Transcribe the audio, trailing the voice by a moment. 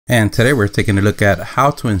and today we're taking a look at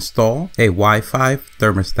how to install a Wi-Fi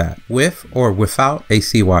thermostat with or without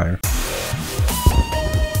AC wire.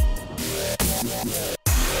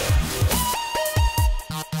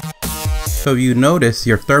 So you notice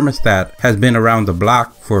your thermostat has been around the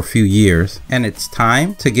block for a few years and it's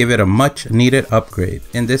time to give it a much needed upgrade.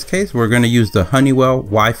 In this case, we're going to use the HoneyWell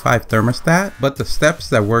Wi-Fi thermostat, but the steps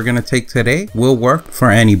that we're going to take today will work for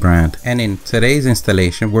any brand. And in today's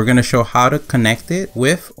installation, we're going to show how to connect it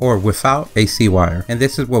with or without AC wire. And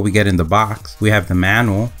this is what we get in the box. We have the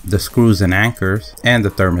manual, the screws and anchors, and the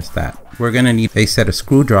thermostat. We're going to need a set of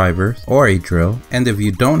screwdrivers or a drill, and if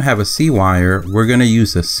you don't have a C-wire, we're going to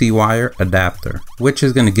use a C-wire adapter, which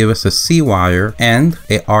is going to give us a C-wire and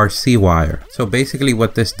a RC wire. So basically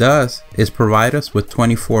what this does is provide us with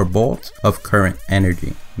 24 volts of current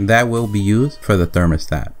energy that will be used for the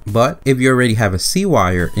thermostat. But if you already have a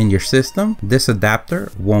C-wire in your system, this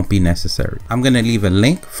adapter won't be necessary. I'm going to leave a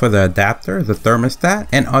link for the adapter, the thermostat,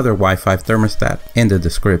 and other Wi-Fi thermostat in the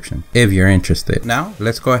description if you're interested. Now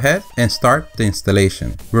let's go ahead and start the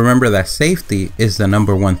installation. Remember that safety is the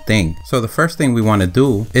 #1 thing. So the first thing we want to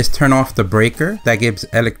do is turn off the breaker that gives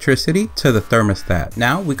electricity to the thermostat.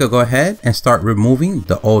 Now we could go ahead and start removing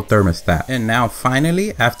the old thermostat. And now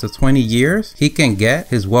finally, after 20 years, he can get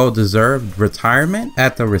his well-deserved retirement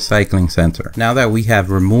at the recycling center. Now that we have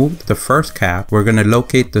removed the first cap, we're going to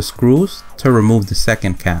locate the screws to remove the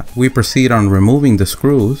second cap. We proceed on removing the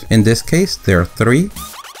screws. In this case, there are 3.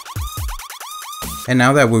 And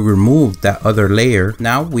now that we removed that other layer,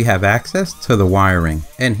 now we have access to the wiring.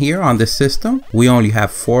 And here on this system, we only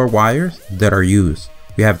have 4 wires that are used.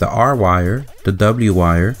 We have the R wire, the W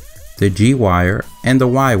wire, the G wire, and the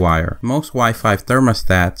Y wire. Most Wi-Fi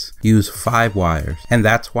thermostats use 5 wires, and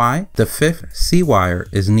that's why the 5th C wire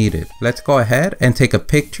is needed. Let's go ahead and take a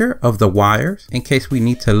picture of the wires in case we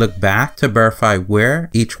need to look back to verify where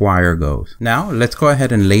each wire goes. Now let's go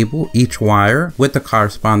ahead and label each wire with the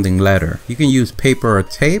corresponding letter. You can use paper or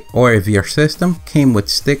tape, or if your system came with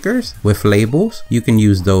stickers with labels, you can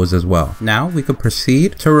use those as well. Now we can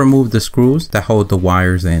proceed to remove the screws that hold the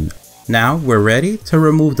wires in. Now we're ready to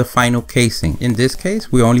remove the final casing. In this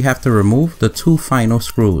case, we only have to remove the 2 final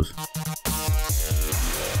screws.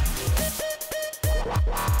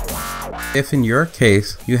 If in your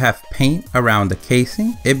case you have paint around the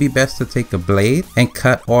casing, it'd be best to take a blade and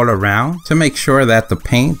cut all around to make sure that the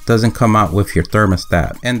paint doesn't come out with your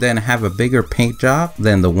thermostat, and then have a bigger paint job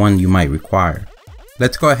than the one you might require.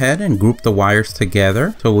 Let's go ahead and group the wires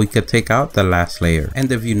together so we could take out the last layer.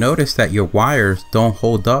 And if you notice that your wires don't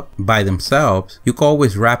hold up by themselves, you can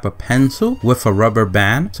always wrap a pencil with a rubber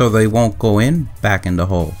band so they won't go back in the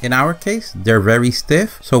hole. In our case, they're very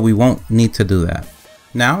stiff, so we won't need to do that.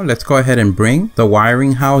 Now let's go ahead and bring the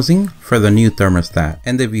wiring housing for the new thermostat.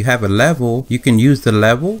 And if you have a level, you can use the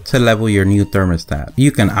level to level your new thermostat.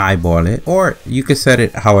 You can eyeball it, or you can set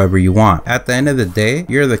it however you want. At the end of the day,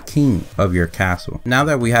 you're the king of your castle. Now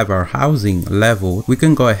that we have our housing leveled, we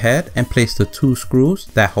can go ahead and place the 2 screws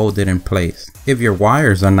that hold it in place. If your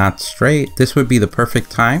wires are not straight, this would be the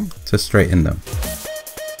perfect time to straighten them.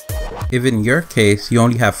 If in your case you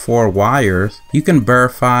only have 4 wires, you can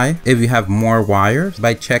verify if you have more wires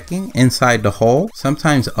by checking inside the hole.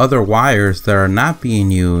 Sometimes other wires that are not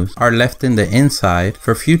being used are left in the inside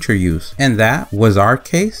for future use, and that was our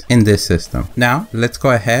case in this system. Now let's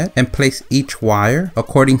go ahead and place each wire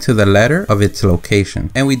according to the letter of its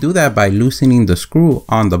location, and we do that by loosening the screw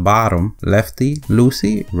on the bottom, lefty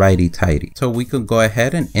loosey, righty tighty. So we could go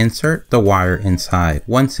ahead and insert the wire inside.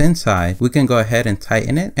 Once inside, we can go ahead and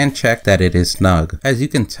tighten it and check that it is snug. As you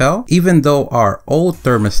can tell, even though our old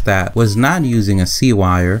thermostat was not using a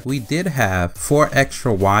C-wire, we did have 4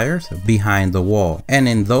 extra wires behind the wall, and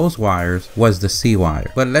in those wires was the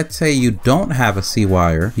C-wire. But let's say you don't have a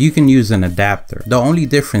C-wire, you can use an adapter. The only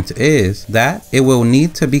difference is that it will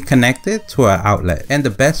need to be connected to an outlet, and the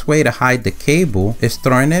best way to hide the cable is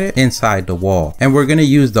throwing it inside the wall. And we're going to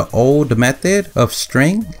use the old method of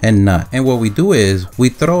string and nut, and what we do is we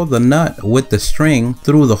throw the nut with the string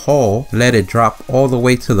through the hole, let it drop all the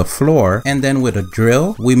way to the floor, and then with a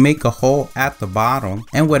drill we make a hole at the bottom,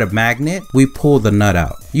 and with a magnet we pull the nut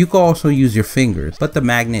out. You can also use your fingers, but the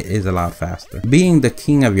magnet is a lot faster. Being the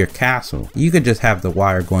king of your castle, you could just have the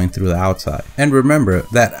wire going through the outside. And remember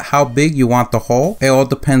that how big you want the hole, it all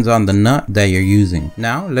depends on the nut that you're using.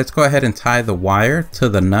 Now let's go ahead and tie the wire to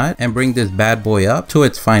the nut and bring this bad boy up to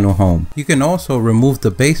its final home. You can also remove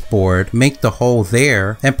the baseboard, make the hole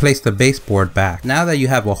there, and place the baseboard back. Now that you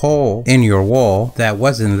have a hole hole in your wall that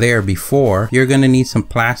wasn't there before, you're gonna need some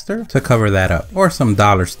plaster to cover that up, or some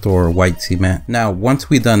dollar store white cement. Now once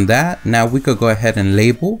we done that, now we could go ahead and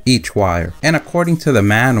label each wire. And according to the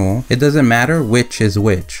manual, it doesn't matter which is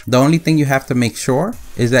which. The only thing you have to make sure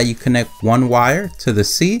is that you connect one wire to the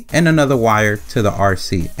C and another wire to the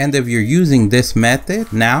RC. And if you're using this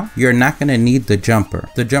method, now you're not going to need the jumper.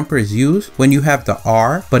 The jumper is used when you have the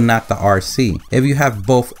R but not the RC. If you have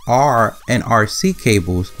both R and RC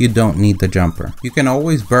cables, you don't need the jumper. You can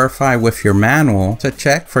always verify with your manual to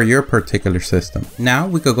check for your particular system. Now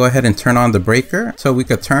we could go ahead and turn on the breaker so we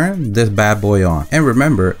could turn this bad boy on. And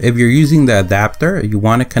remember, if you're using the adapter, you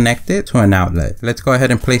want to connect it to an outlet. Let's go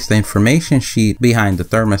ahead and place the information sheet behind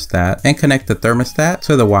the thermostat and connect the thermostat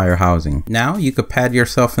to the wire housing. Now you could pat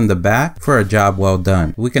yourself in the back for a job well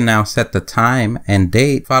done. We can now set the time and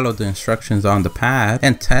date, follow the instructions on the pad,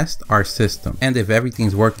 and test our system. And if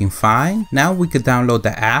everything's working fine, now we could download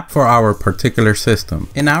the app for our particular system.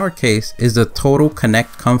 In our case is the Total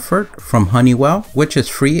Connect Comfort from HoneyWell, which is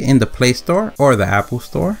free in the Play Store or the Apple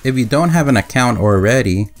Store. If you don't have an account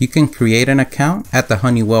already, you can create an account at the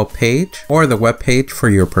HoneyWell page or the web page for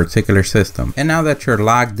your particular system. And now that you're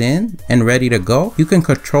logged in and ready to go, you can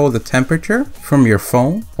control the temperature from your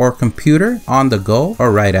phone or computer on the go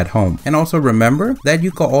or right at home. And also remember that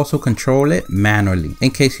you can also control it manually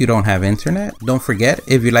in case you don't have internet. Don't forget,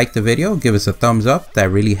 if you like the video, give us a thumbs up. That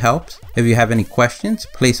really helps. If you have any questions,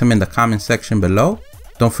 place them in the comment section below.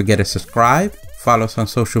 Don't forget to subscribe, follow us on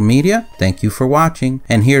social media. Thank you for watching,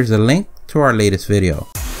 and here's a link to our latest video.